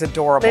 Yeah, she's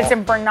adorable. Liz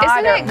and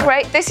Bernardo. Isn't it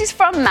great? This is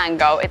from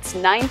Mango. It's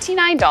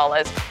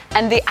 $99.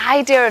 And the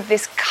idea of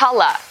this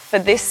color for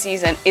this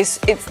season is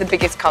it's the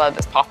biggest color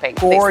that's popping.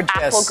 Gorgeous.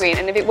 This apple green.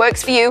 And if it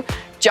works for you,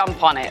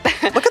 jump on it.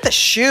 Look at the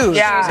shoes.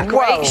 Yeah,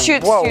 great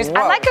shoes.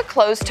 I like a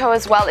closed toe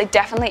as well. It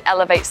definitely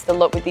elevates the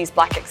look with these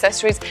black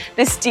accessories.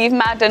 This Steve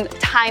Madden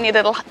tiny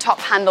little top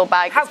handle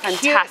bag. How is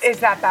fantastic. cute is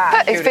that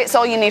bag? It fits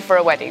all you need for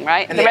a wedding,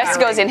 right? And the rest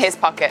goes in his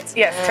pockets.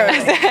 Yes,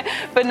 totally.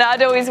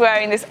 Bernardo is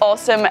wearing this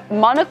awesome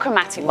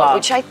monochromatic look,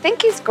 which I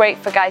think is great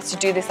for guys to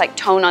do this like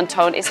tone on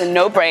tone. It's a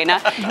no-brainer.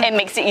 It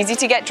makes it easy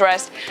to get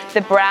dressed.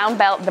 The brown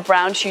belt, the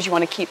brown shoes, you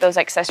want to keep those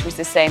accessories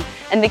the same.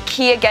 And the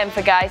key again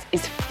for guys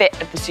is fit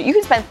of the suit. You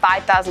can spend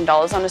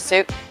 $5,000 on a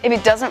suit. If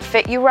it doesn't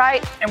fit you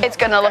right, it's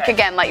going to look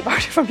again like you borrowed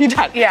it from your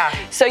dad. Yeah.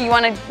 So you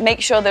want to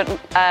make sure that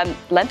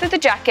length of the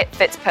jacket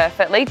fits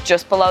perfectly,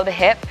 just below the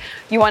hip.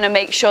 You want to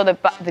make sure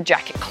that the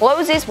jacket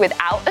closes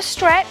without a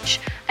stretch.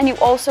 And you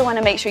also want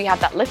to make sure you have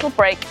that little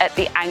break at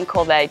the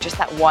ankle there, just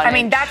that one. I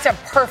mean, that's a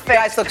perfect. You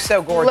guys look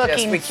so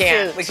gorgeous. We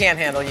can't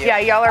handle you. Yeah,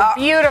 y'all are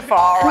beautiful.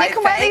 All right, you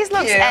can wear these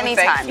looks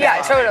anytime.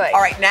 Yeah, totally.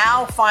 All right,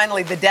 now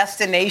finally the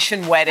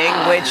destination wedding,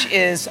 which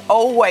is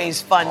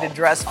always fun to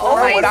dress for.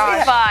 Always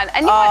fun.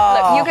 And you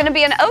look, you're going to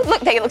be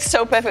look, they look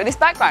so perfect with this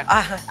background.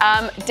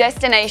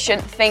 Destination,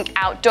 think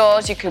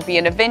outdoors. You could be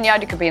in a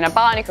vineyard, you could be in a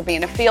barn, you could be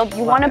in a field.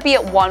 You want to be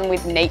at one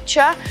with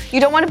nature.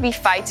 You don't want to be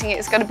fighting it.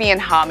 It's going to be in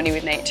harmony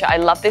with nature. I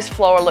love this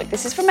floral look.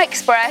 This is from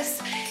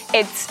Express.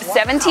 It's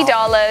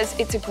 $70.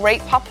 It's a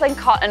great poplin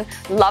cotton.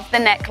 Love the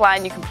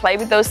neckline. You can play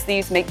with those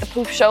sleeves, make the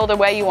poof shoulder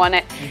where you want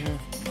it.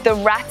 The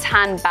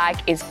rattan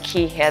bag is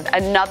key here.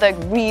 Another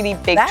really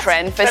big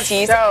trend for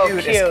season.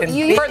 So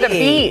cute. For the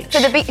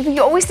beach.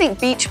 You always think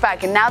beach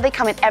bag, and now they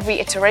come in every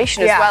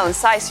iteration as well in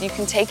size. So you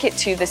can take it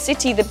to the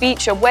city, the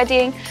beach, a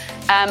wedding.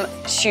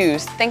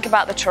 Shoes. Think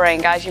about the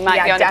terrain, guys. You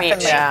might be on the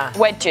beach. Yeah.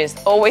 Wedges.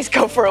 Always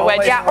go for a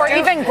wedge. Yeah, or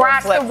even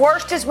grass. The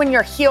worst is when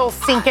your heels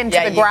sink into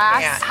the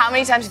grass. How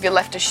many times have you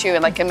left a shoe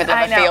in like the middle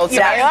of a field?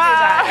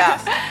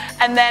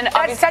 And then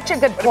that's such a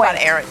good point. What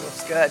about Aaron?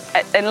 Looks good.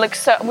 And looks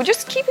so. We're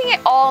just keeping it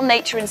all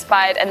nature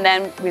inspired. And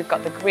then we've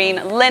got the green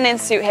linen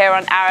suit here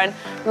on Aaron.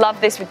 Love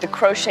this with the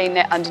crochet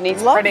knit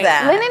underneath. Love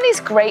that. Linen is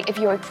great if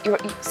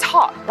it's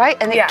hot, right?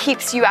 And it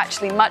keeps you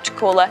actually much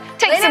cooler.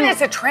 Linen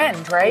is a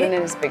trend, right?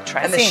 Linen is a big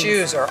trend. And the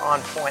shoes are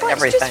on point.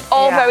 Everything. It's just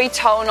all very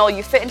tonal.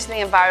 You fit into the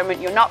environment.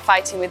 You're not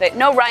fighting with it.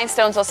 No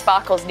rhinestones or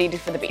sparkles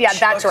needed for the beach. Yeah,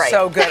 that's right.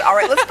 So good. All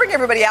right, let's bring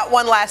everybody out.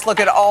 One last look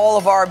at all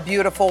of our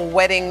beautiful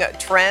wedding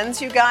trends,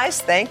 you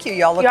guys. Thank you.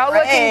 Y'all look great.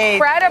 Look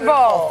incredible.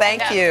 Beautiful.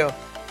 Thank you.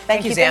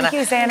 Thank you, Zanna. Thank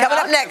you, Zanna. Coming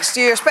up next,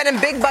 you're spending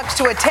big bucks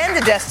to attend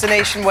a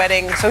destination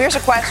wedding. So here's a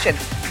question.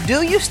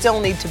 Do you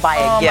still need to buy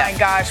a gift? Oh, my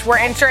gosh. We're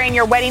answering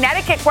your wedding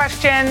etiquette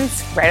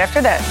questions right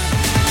after this.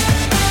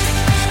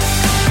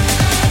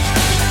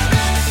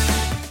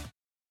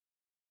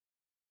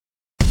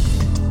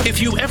 If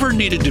you ever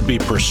needed to be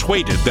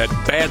persuaded that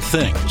bad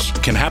things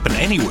can happen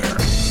anywhere,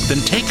 then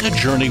take a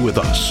journey with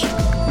us.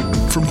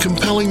 From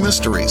compelling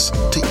mysteries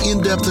to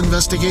in-depth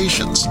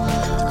investigations,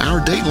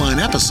 our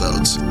Dateline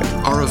episodes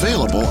are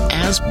available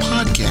as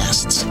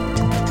podcasts.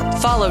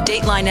 Follow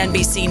Dateline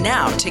NBC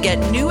now to get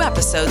new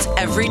episodes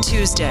every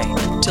Tuesday.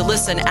 To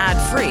listen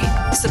ad-free,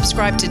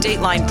 subscribe to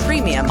Dateline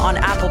Premium on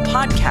Apple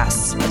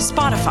Podcasts,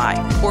 Spotify,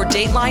 or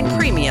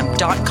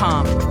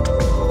DatelinePremium.com.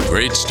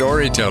 Great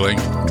storytelling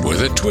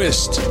with a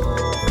twist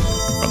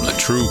from the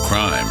True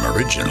Crime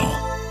Original.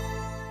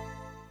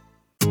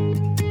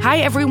 Hi,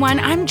 everyone.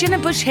 I'm Jenna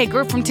Bush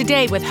Hager from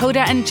Today with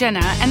Hoda and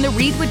Jenna and the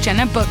Read with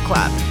Jenna book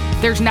club.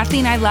 There's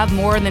nothing I love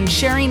more than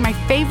sharing my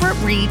favorite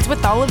reads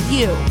with all of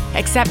you,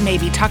 except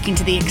maybe talking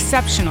to the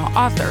exceptional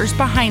authors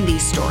behind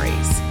these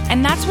stories.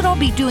 And that's what I'll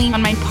be doing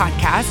on my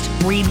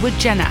podcast, Read with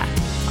Jenna.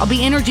 I'll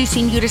be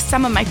introducing you to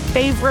some of my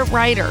favorite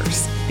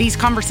writers. These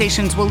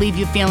conversations will leave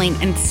you feeling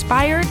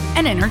inspired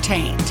and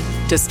entertained.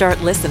 To start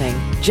listening,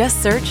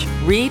 just search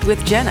Read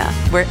with Jenna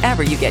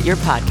wherever you get your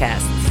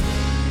podcasts.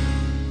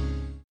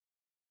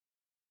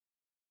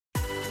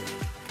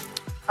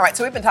 All right,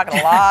 so we've been talking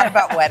a lot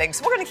about weddings.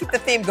 So we're going to keep the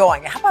theme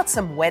going. How about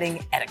some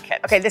wedding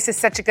etiquette? Okay, this is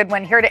such a good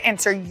one. Here to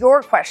answer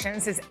your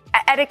questions is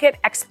etiquette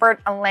expert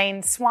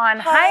Elaine Swan.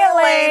 Hi,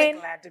 Elaine.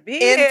 Glad to be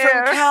here.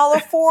 From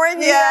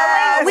California.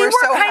 Yeah, we were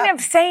kind of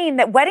saying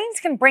that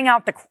weddings can bring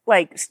out the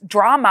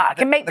drama.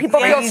 Can make people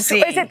feel. Is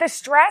it the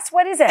stress?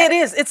 What is it? It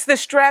is. It's the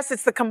stress.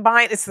 It's the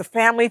combined. It's the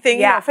family thing.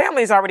 Yeah. You know,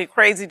 family is already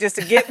crazy just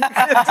to get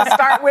to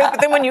start with.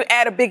 But then when you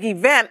add a big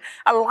event,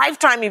 a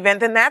lifetime event,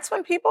 then that's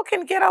when people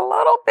can get a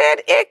little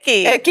bit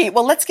icky.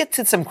 Well, let's get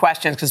to some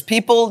questions because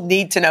people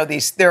need to know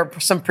these. There are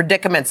some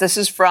predicaments.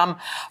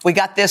 We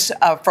got this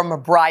from a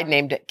bride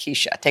named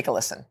Keisha. Take a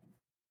listen.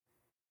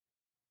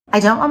 I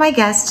don't want my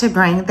guests to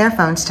bring their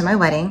phones to my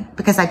wedding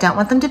because I don't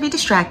want them to be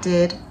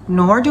distracted,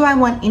 nor do I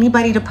want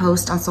anybody to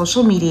post on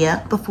social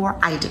media before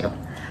I do.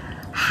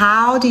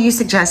 How do you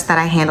suggest that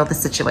I handle the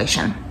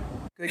situation?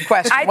 Good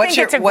question. I think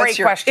it's a great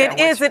question.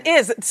 It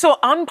is. So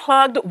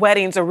unplugged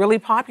weddings are really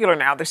popular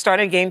now. They're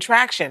starting to gain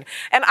traction.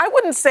 And I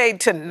wouldn't say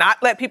to not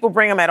let people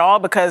bring them at all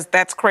because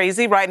that's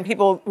crazy, right? And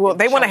people,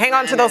 they want to hang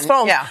on to those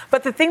phones. Yeah.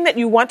 But the thing that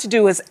you want to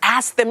do is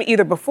ask them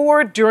either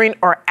before, during,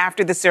 or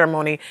after the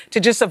ceremony to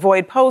just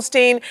avoid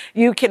posting.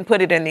 You can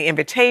put it in the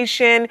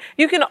invitation.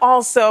 You can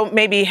also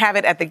maybe have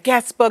it at the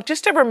guest book.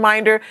 Just a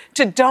reminder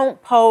to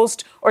don't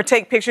post or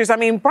take pictures. I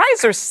mean,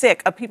 brides are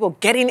sick of people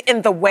getting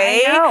in the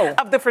way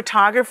of the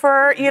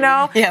photographer.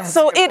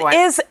 So it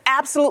is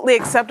absolutely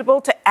acceptable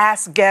to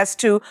ask guests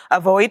to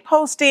avoid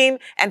posting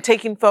and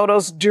taking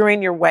photos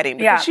during your wedding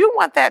because you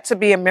want that to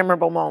be a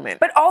memorable moment.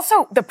 But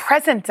also the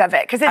presence of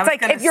it, because it's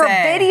like if you're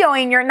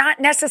videoing, you're not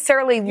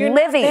necessarily living.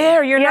 Not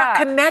there. You're not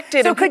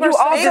connected. So could you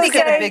also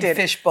get a big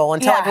fishbowl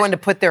and tell everyone to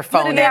put their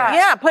phone in?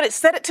 Yeah,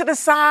 set it to the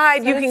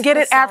side. You can get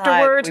it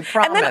afterwards.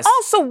 And then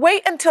also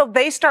wait until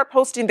they start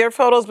posting their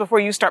photos before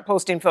you start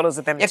posting photos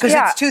of them. Yeah, because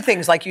it's two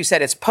things, like you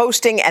said. It's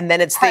posting and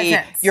then it's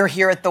you're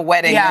here at the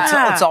wedding.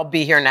 Let's all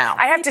be here now.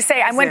 I have to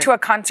say, I went to a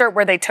concert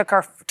where they took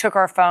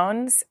our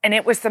phones, and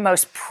it was the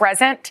most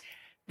present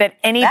that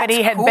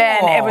anybody had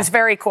been. It was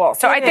very cool.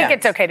 So I think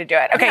it's okay to do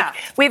it. Okay,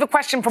 we have a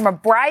question from a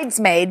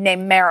bridesmaid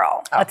named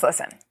Meryl. Let's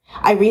listen.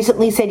 I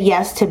recently said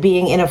yes to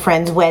being in a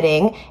friend's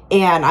wedding,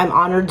 and I'm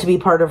honored to be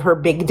part of her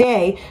big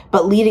day.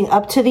 But leading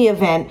up to the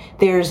event,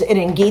 there's an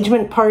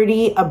engagement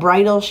party, a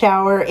bridal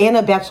shower, and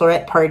a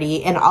bachelorette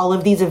party. And all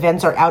of these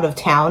events are out of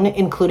town,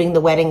 including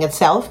the wedding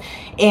itself.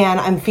 And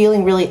I'm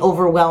feeling really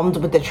overwhelmed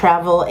with the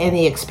travel and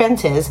the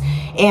expenses.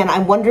 And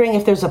I'm wondering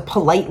if there's a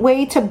polite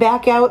way to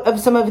back out of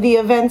some of the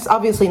events,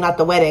 obviously not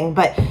the wedding,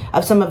 but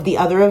of some of the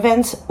other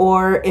events,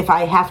 or if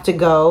I have to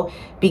go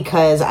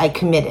because I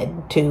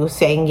committed to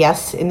saying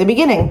yes in the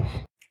beginning.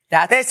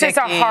 This is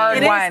a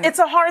hard one. It's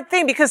a hard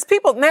thing because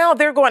people now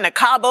they're going to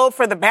Cabo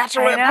for the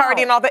bachelorette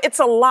party and all that. It's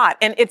a lot.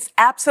 And it's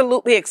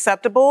absolutely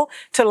acceptable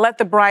to let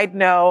the bride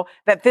know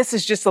that this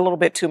is just a little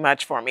bit too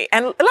much for me.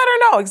 And let her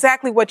know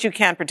exactly what you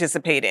can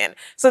participate in.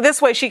 So this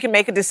way she can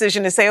make a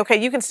decision to say,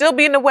 okay, you can still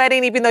be in the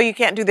wedding even though you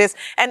can't do this.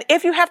 And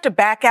if you have to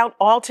back out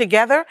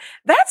altogether,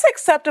 that's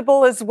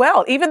acceptable as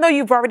well. Even though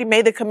you've already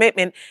made the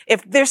commitment,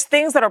 if there's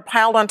things that are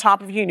piled on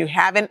top of you and you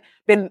haven't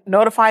been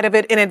notified of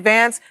it in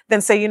advance,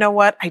 then say, you know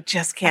what, I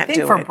just can't do it. I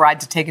think for a bride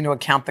to take into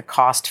account the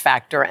cost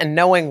factor and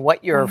knowing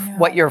what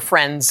your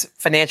friends'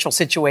 financial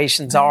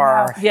situations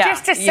are.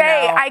 Just to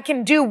say, I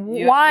can do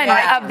one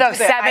of those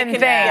 7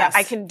 things.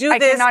 I can do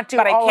this,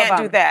 but I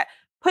can't do that.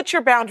 Put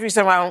your boundaries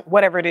around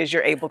whatever it is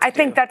you're able to do. I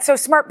think that's so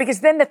smart because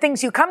then the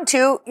things you come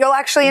to, you'll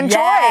actually enjoy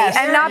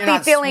and not be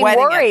feeling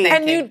worried.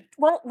 And you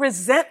won't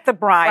resent the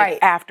bride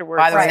afterwards.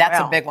 By the way, that's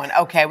a big one.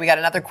 Okay, we got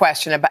another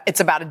question.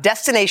 It's about a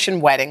destination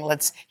wedding.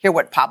 Let's hear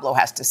what Pablo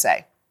has to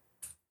say.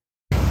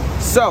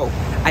 So,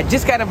 I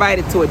just got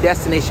invited to a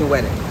destination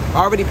wedding.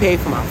 I already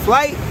paid for my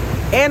flight,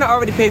 and I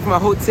already paid for my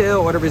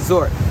hotel or the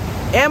resort.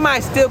 Am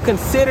I still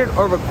considered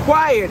or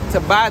required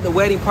to buy the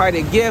wedding party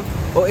a gift,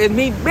 or is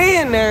me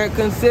being there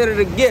considered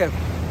a gift?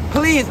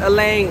 Please,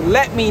 Elaine,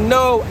 let me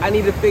know. I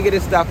need to figure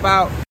this stuff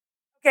out.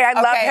 Okay, I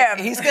love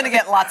him. He's going to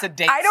get lots of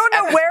dates. I don't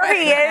know where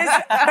he is,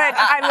 but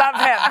I love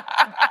him.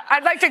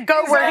 I'd like to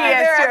go where he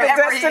is. At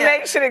the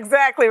destination,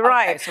 exactly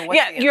right. Okay,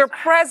 so your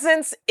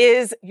presence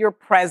is your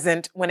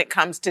present when it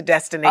comes to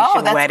destination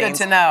weddings. Oh, that's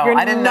good to know.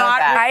 I didn't know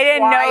that. I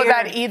didn't know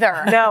that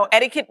either. No,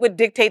 etiquette would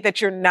dictate that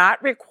you're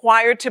not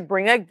required to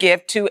bring a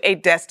gift to a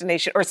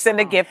destination or send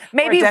a gift.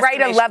 Maybe write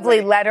a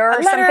lovely letter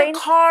or something.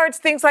 Cards,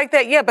 things like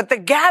that. Yeah, but the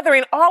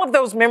gathering, all of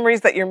those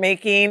memories that you're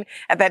making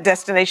at that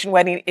destination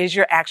wedding is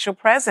your actual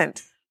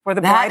present. For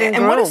the bride and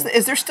groom.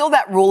 Is there still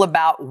that rule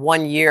about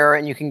 1 year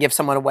and you can give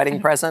someone a wedding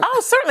present?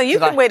 Oh, certainly. You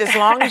can wait as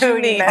long as you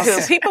need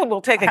to. People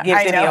will take a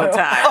gift any old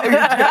time.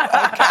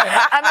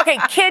 Okay,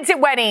 kids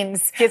at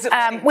weddings.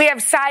 We have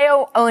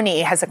Sayo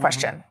Oni has a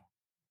question.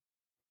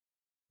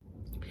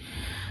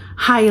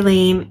 Hi,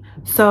 Elaine.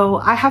 So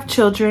I have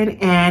children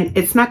and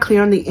it's not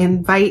clear on the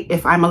invite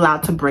if I'm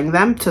allowed to bring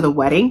them to the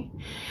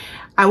wedding.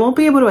 I won't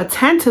be able to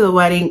attend to the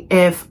wedding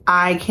if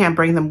I can't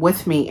bring them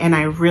with me and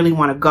I really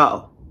want to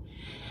go.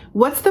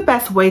 What's the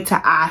best way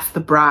to ask the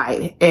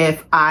bride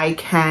if I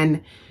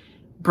can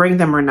bring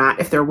them or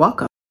not, if they're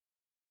welcome?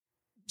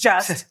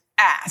 Just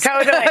ask.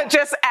 Totally.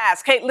 Just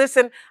ask. Hey,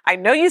 listen, I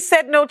know you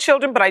said no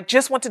children, but I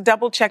just want to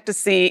double check to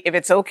see if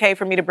it's okay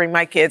for me to bring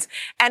my kids.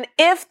 And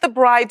if the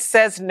bride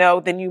says no,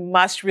 then you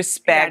must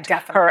respect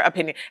her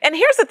opinion. And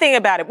here's the thing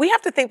about it. We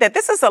have to think that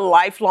this is a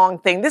lifelong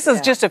thing. This is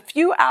just a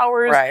few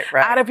hours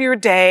out of your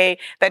day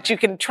that you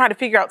can try to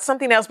figure out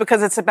something else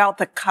because it's about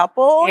the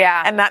couple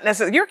and not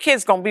necessarily your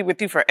kid's going to be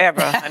with you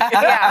forever.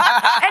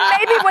 And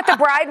maybe what the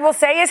bride will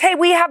say is, hey,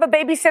 we have a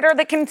babysitter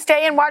that can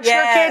stay and watch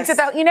your kids.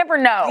 You never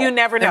know. You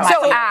never know.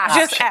 So ask.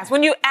 Just ask.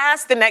 When you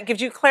ask, then that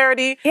gives you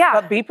clarity. Yeah.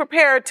 But be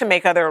prepared to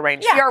make other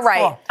arrangements. You're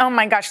right. Cool. Oh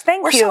my gosh. Thank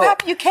you. We're so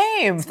happy you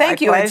came.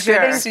 Thank you. It's good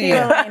to see you.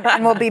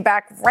 And we'll be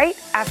back right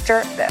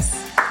after this.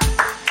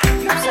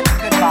 You're such a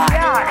good vibe.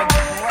 Yeah.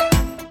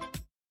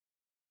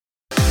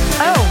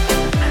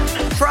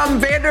 From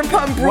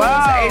Vanderpump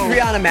Rules,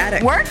 Adriana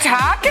Maddox. We're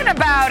talking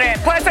about it.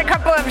 Plus a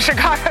couple of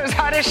Chicago's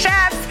hottest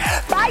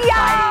chefs. Bye,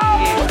 y'all. Bye.